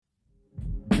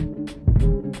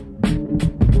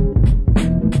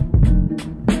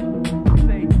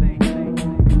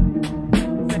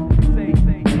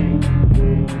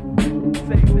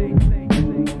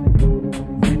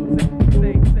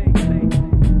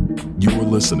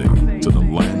listening to the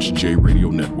Lance J Radio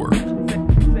Network.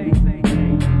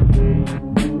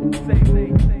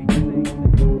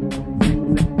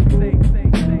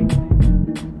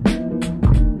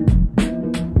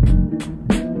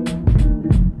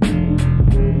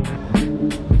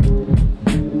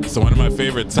 So one of my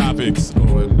favorite topics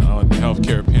on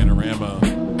Healthcare Panorama,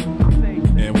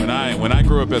 and when I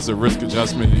grew up as a risk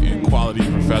adjustment and quality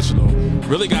professional,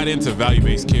 really got into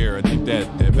value-based care. I think that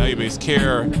value-based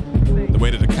care, the way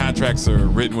that the contracts are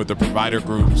written with the provider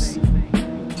groups,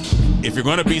 if you're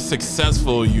going to be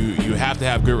successful, you have to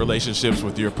have good relationships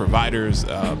with your providers.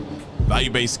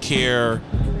 Value-based care,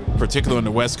 particularly on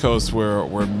the West Coast, where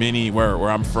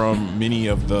I'm from, many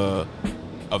of the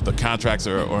contracts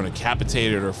are on a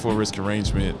capitated or full risk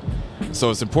arrangement.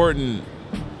 So it's important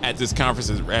at this conference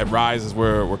at RISE, is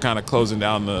where we're kind of closing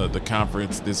down the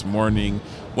conference this morning.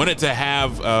 Wanted to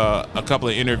have a couple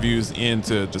of interviews in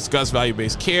to discuss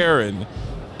value-based care and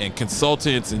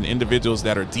consultants and individuals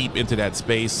that are deep into that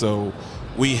space. So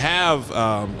we have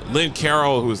Lynn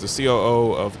Carroll, who is the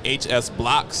COO of HS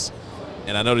Blocks.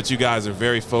 And I know that you guys are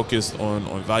very focused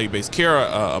on value-based care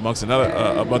amongst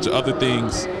a bunch of other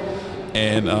things.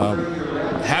 And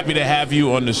happy to have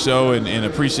you on the show, and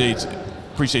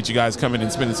appreciate you guys coming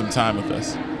and spending some time with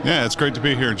us. Yeah, it's great to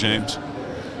be here, James.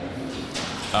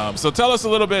 So tell us a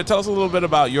little bit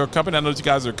about your company. I know that you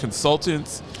guys are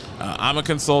consultants. I'm a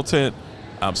consultant,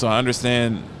 so I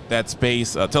understand that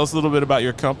space. Tell us a little bit about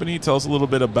your company. Tell us a little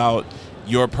bit about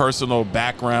your personal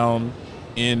background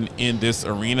in this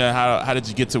arena. How did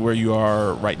you get to where you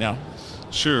are right now?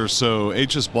 Sure. So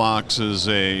HS Blocks is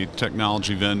a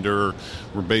technology vendor.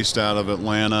 We're based out of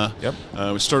Atlanta. Yep.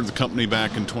 We started the company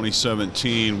back in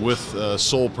 2017 with the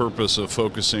sole purpose of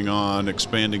focusing on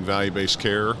expanding value-based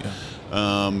care. Yeah.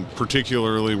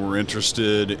 Particularly, we're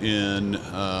interested in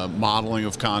modeling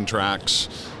of contracts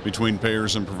between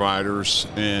payers and providers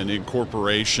and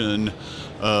incorporation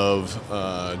of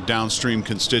downstream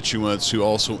constituents who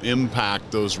also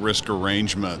impact those risk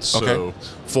arrangements. Okay. So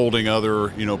folding other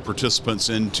participants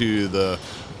into the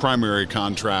primary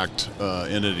contract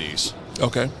entities.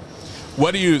 Okay.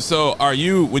 Are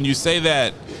you, when you say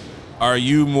that, are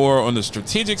you more on the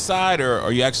strategic side, or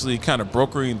are you actually kind of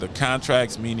brokering the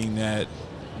contracts, meaning that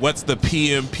what's the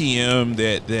PMPM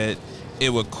that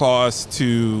it would cost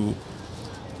to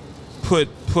put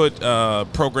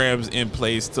programs in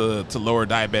place to lower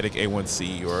diabetic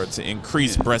A1C, or to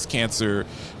increase breast cancer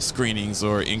screenings,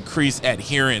 or increase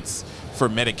adherence for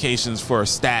medications for a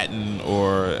statin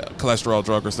or cholesterol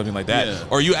drug or something like that? Yeah.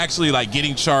 Or are you actually like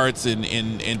getting charts and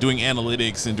doing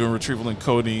analytics and doing retrieval and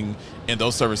coding and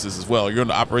those services as well? You're on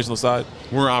the operational side?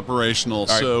 We're operational.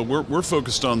 Right. So we're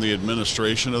focused on the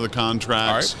administration of the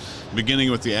contracts, beginning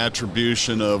with the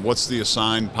attribution of what's the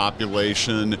assigned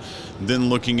population, then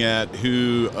looking at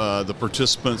who the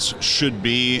participants should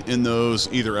be in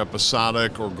those either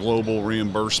episodic or global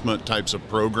reimbursement types of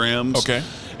programs. Okay.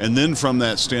 And then from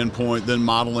that standpoint, then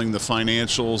modeling the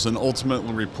financials and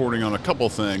ultimately reporting on a couple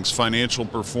things: financial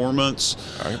performance,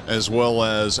 as well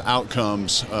as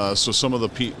outcomes. So some of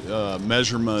the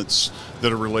measurements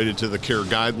that are related to the care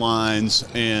guidelines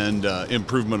and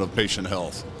improvement of patient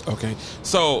health. Okay.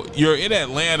 So you're in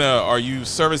Atlanta. Are you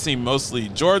servicing mostly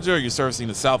Georgia? Are you servicing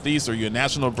the Southeast? Are you a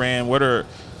national brand? What are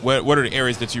the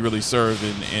areas that you really serve,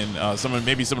 and some of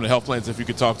the health plans, if you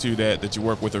could talk to that you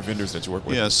work with, or vendors that you work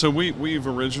with? Yeah, so we've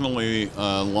originally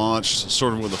launched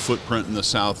sort of with a footprint in the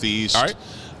Southeast. All right.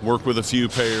 Work with a few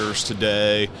payers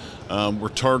today. We're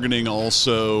targeting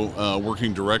also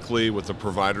working directly with the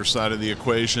provider side of the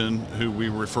equation, who we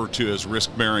refer to as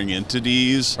risk-bearing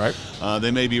entities. Right.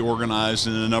 They may be organized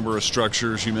in a number of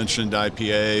structures. You mentioned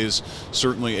IPAs,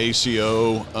 certainly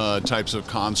ACO types of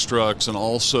constructs, and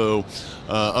also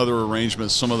other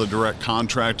arrangements, some of the direct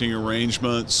contracting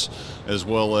arrangements, as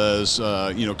well as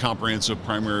comprehensive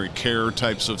primary care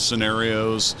types of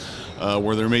scenarios.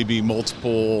 Where there may be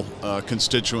multiple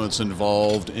constituents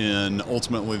involved in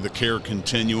ultimately the care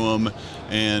continuum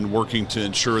and working to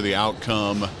ensure the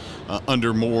outcome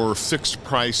under more fixed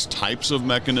price types of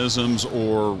mechanisms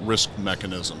or risk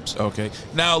mechanisms. Okay.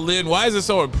 Now, Lynn, why is it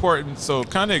so important? So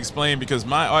kind of explain, because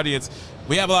my audience,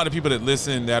 we have a lot of people that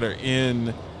listen that are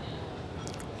in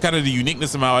kind of the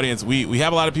uniqueness of my audience. We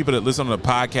have a lot of people that listen on the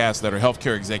podcast that are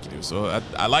healthcare executives. So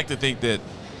I like to think that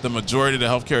the majority of the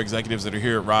healthcare executives that are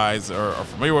here at RISE are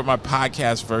familiar with my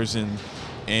podcast version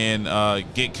and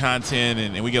get content,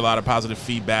 and we get a lot of positive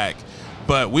feedback.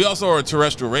 But we also are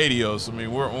terrestrial radio, so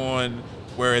we're on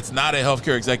where it's not a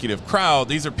healthcare executive crowd.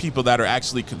 These are people that are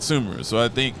actually consumers. So I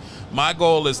think my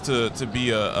goal is to be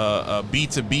a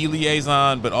B2B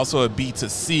liaison, but also a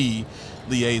B2C,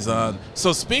 liaison.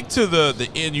 So speak to the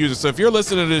end user. So if you're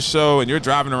listening to this show and you're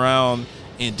driving around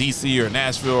in DC or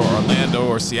Nashville or Orlando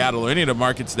or Seattle or any of the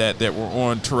markets that we're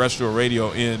on terrestrial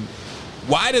radio in,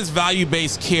 why does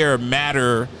value-based care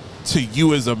matter to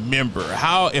you as a member?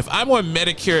 How, if I'm on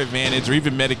Medicare Advantage or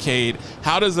even Medicaid,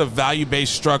 how does a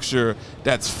value-based structure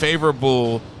that's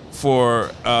favorable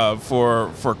for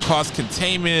cost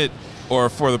containment or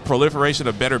for the proliferation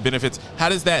of better benefits, how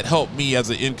does that help me as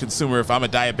an end consumer if I'm a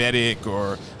diabetic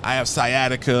or I have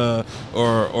sciatica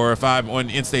or if I'm on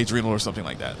end-stage renal or something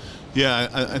like that? Yeah,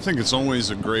 I think it's always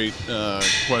a great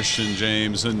question,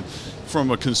 James. And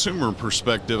from a consumer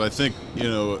perspective, I think,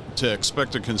 to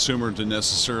expect a consumer to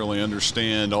necessarily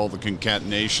understand all the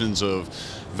concatenations of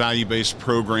value-based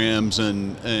programs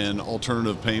and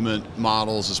alternative payment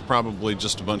models is probably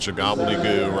just a bunch of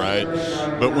gobbledygook,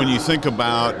 right? But when you think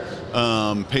about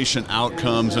patient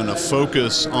outcomes and a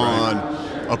focus on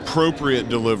appropriate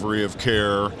delivery of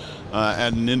care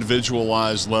at an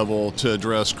individualized level to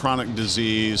address chronic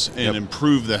disease and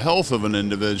improve the health of an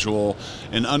individual,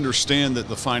 and understand that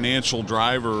the financial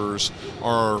drivers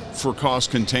are for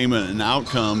cost containment and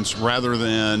outcomes rather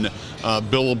than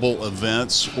billable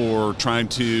events or trying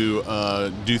to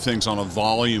do things on a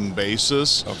volume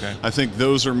basis. Okay. I think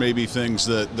those are maybe things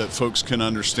that folks can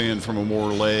understand from a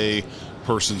more lay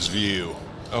person's view.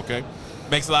 Okay.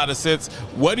 Makes a lot of sense.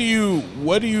 What do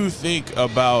you think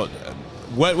about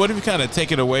what have you kind of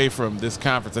taken away from this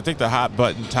conference? I think the hot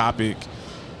button topic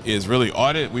is really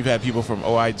audit. We've had people from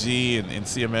OIG and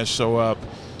CMS show up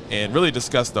and really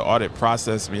discuss the audit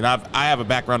process. I mean, I have a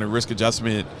background in risk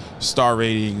adjustment, star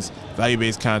ratings,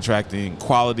 value-based contracting,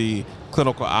 quality,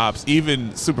 clinical ops,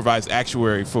 even supervised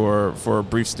actuary for a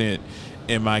brief stint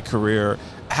in my career.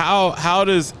 How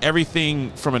does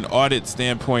everything from an audit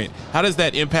standpoint, how does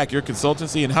that impact your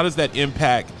consultancy, and how does that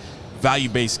impact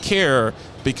value-based care?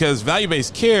 Because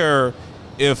value-based care,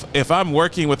 if I'm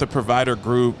working with a provider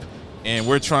group and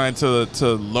we're trying to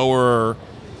lower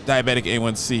diabetic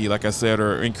A1C, like I said,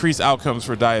 or increase outcomes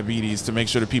for diabetes to make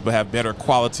sure that people have better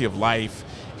quality of life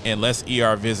and less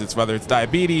ER visits, whether it's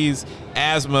diabetes,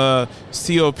 asthma,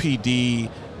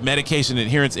 COPD, medication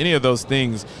adherence, any of those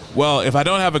things. Well, if I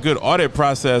don't have a good audit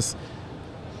process,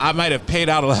 I might have paid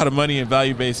out a lot of money in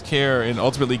value-based care and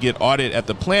ultimately get audit at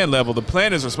the plan level. The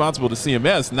plan is responsible to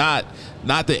CMS, not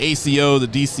the ACO, the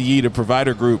DCE, the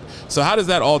provider group. So how does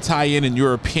that all tie in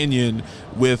your opinion,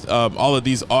 with all of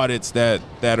these audits that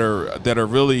are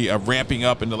really ramping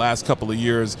up in the last couple of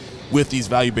years with these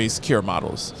value-based care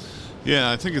models? Yeah,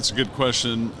 I think it's a good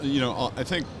question. I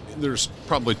think there's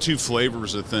probably two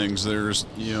flavors of things. There's,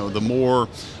 the more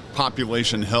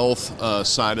population health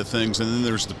side of things, and then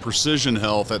there's the precision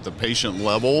health at the patient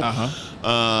level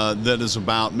that is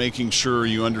about making sure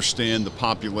you understand the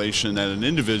population at an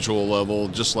individual level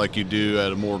just like you do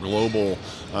at a more global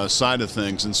side of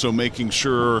things. And so making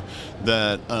sure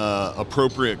that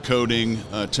appropriate coding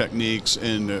techniques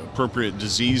and appropriate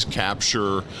disease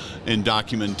capture and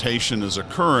documentation is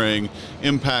occurring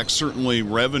impacts certainly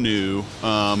revenue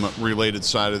related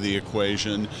side of the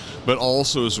equation, but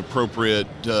also is appropriate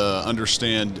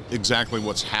understand exactly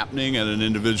what's happening at an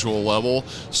individual level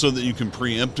so that you can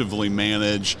preemptively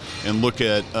manage and look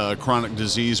at chronic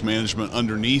disease management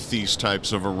underneath these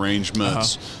types of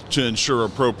arrangements to ensure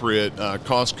appropriate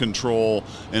cost control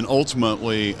and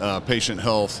ultimately patient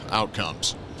health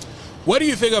outcomes. What do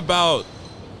you think about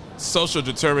social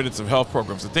determinants of health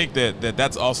programs? I think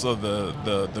that's also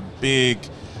the big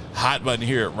hot button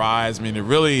here at RISE. I mean, it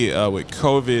really, with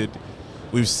COVID,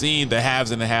 we've seen the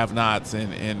haves and the have-nots,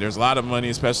 and there's a lot of money,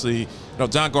 especially,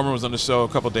 John Gorman was on the show a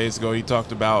couple of days ago. He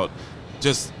talked about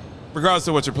just, regardless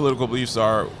of what your political beliefs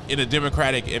are, in a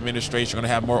Democratic administration, you're going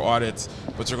to have more audits,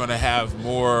 but you're going to have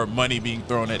more money being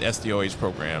thrown at SDOH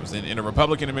programs. And in a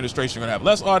Republican administration, you're going to have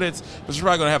less audits, but you're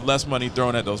probably going to have less money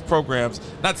thrown at those programs.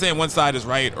 Not saying one side is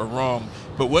right or wrong,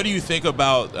 but what do you think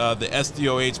about the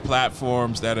SDOH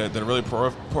platforms that are really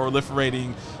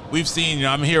proliferating? We've seen,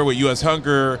 I'm here with U.S.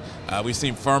 Hunger, we've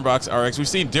seen Farmbox RX, we've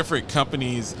seen different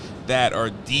companies that are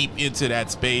deep into that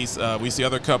space. We see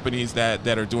other companies that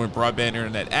are doing broadband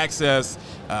internet access,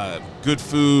 good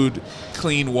food,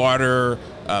 clean water,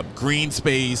 green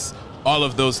space, all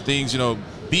of those things.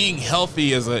 Being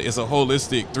healthy is a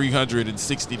holistic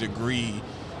 360-degree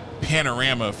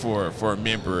panorama for a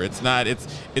member. It's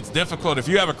difficult if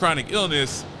you have a chronic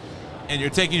illness and you're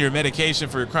taking your medication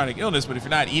for your chronic illness, but if you're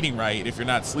not eating right, if you're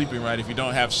not sleeping right, if you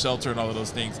don't have shelter and all of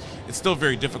those things, it's still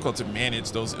very difficult to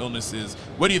manage those illnesses.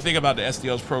 What do you think about the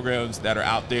SDOH programs that are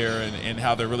out there and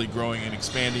how they're really growing and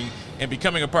expanding and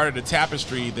becoming a part of the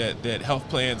tapestry that health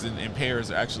plans and payers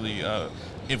are actually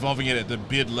involving it at the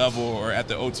bid level or at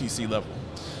the OTC level?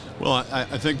 Well,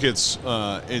 I think it's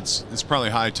probably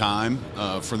high time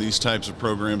for these types of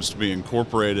programs to be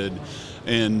incorporated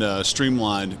and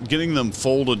streamlined. Getting them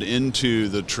folded into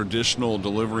the traditional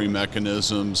delivery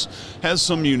mechanisms has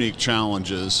some unique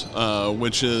challenges,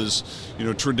 which is,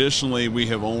 traditionally we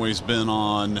have always been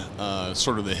on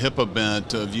sort of the HIPAA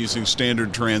bent of using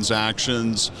standard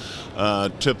transactions,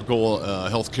 typical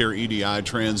healthcare EDI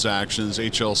transactions,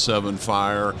 HL7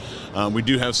 FHIR. We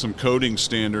do have some coding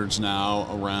standards now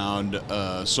around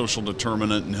social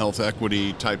determinant and health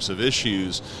equity types of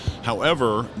issues.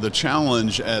 However, the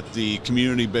challenge at the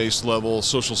community-based level,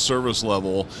 social service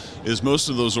level, is most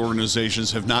of those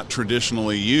organizations have not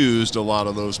traditionally used a lot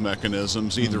of those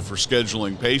mechanisms, either for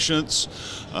scheduling patients,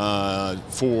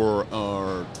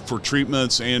 for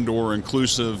treatments and or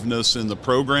inclusiveness in the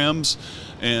programs,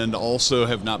 and also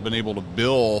have not been able to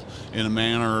bill in a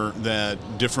manner that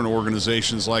different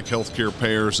organizations like healthcare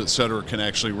payers, et cetera, can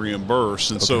actually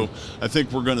reimburse. And so I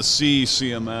think we're going to see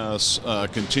CMS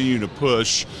continue to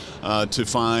push to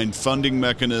find funding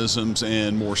mechanisms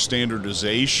and more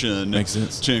standardization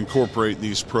to incorporate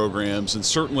these programs. And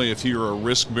certainly if you're a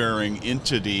risk-bearing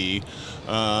entity,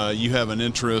 you have an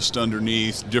interest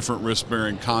underneath different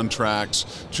risk-bearing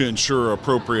contracts to ensure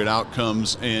appropriate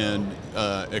outcomes and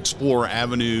explore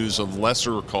avenues of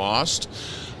lesser cost.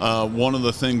 One of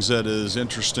the things that is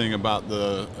interesting about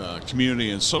the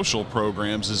community and social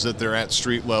programs is that they're at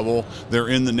street level, they're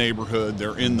in the neighborhood,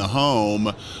 they're in the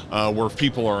home where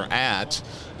people are at,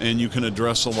 and you can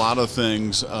address a lot of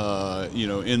things,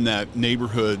 in that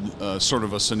neighborhood sort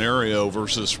of a scenario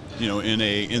versus, in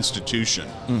a institution.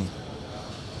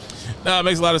 No, it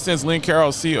makes a lot of sense. Lynn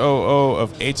Carroll, COO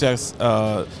of HS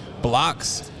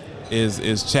Blocks,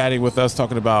 is chatting with us,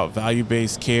 talking about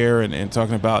value-based care and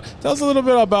talking about. Tell us a little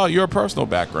bit about your personal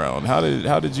background. How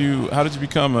did you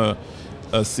become a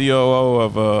COO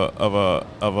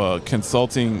of a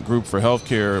consulting group for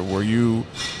healthcare?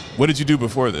 What did you do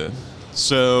before then?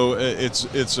 So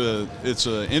it's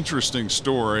an interesting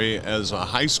story. As a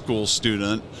high school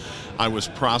student, I was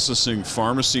processing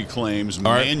pharmacy claims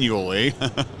manually.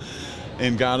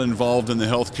 And got involved in the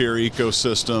healthcare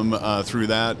ecosystem through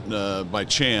that by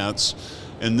chance.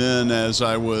 And then as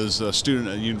I was a student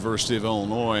at the University of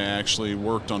Illinois, I actually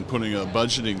worked on putting a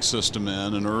budgeting system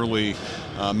in, an early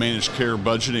managed care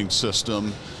budgeting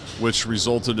system, which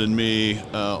resulted in me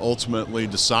ultimately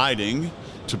deciding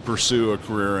to pursue a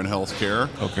career in healthcare.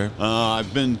 Okay.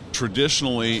 I've been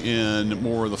traditionally in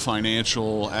more of the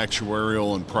financial,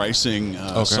 actuarial, and pricing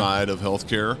side of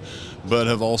healthcare, but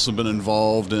have also been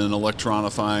involved in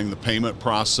electronifying the payment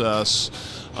process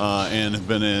and have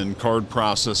been in card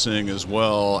processing as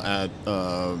well at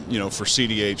for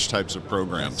CDH types of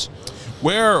programs.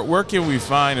 Where can we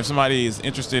find, if somebody is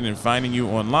interested in finding you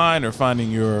online or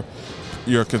finding your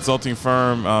consulting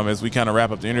firm, as we kind of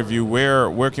wrap up the interview,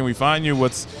 where can we find you?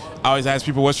 I always ask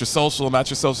people, what's your social, not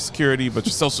your social security, but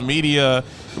your social media,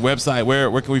 the website,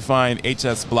 where can we find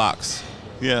HS Blocks?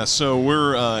 Yeah, so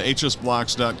we're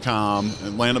hsblocks.com,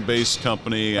 Atlanta-based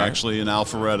company, actually in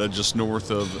Alpharetta, just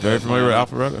north of Very familiar with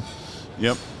Alpharetta.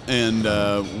 Yep, and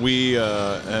we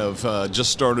have just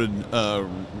started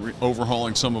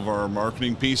overhauling some of our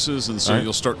marketing pieces, and so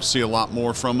you'll start to see a lot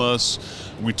more from us.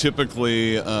 We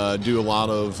typically do a lot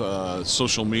of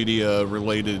social media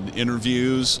related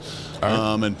interviews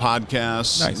and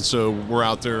podcasts, and so we're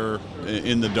out there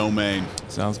in the domain.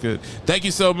 Sounds good. Thank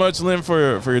you so much, Lynn,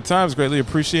 for your time. It's greatly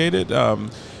appreciated.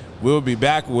 We'll be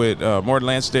back with more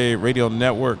Lance J Radio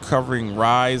Network covering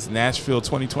Rise Nashville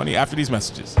 2020 after these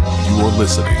messages. You are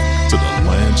listening to the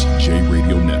Lance J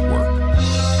Radio Network.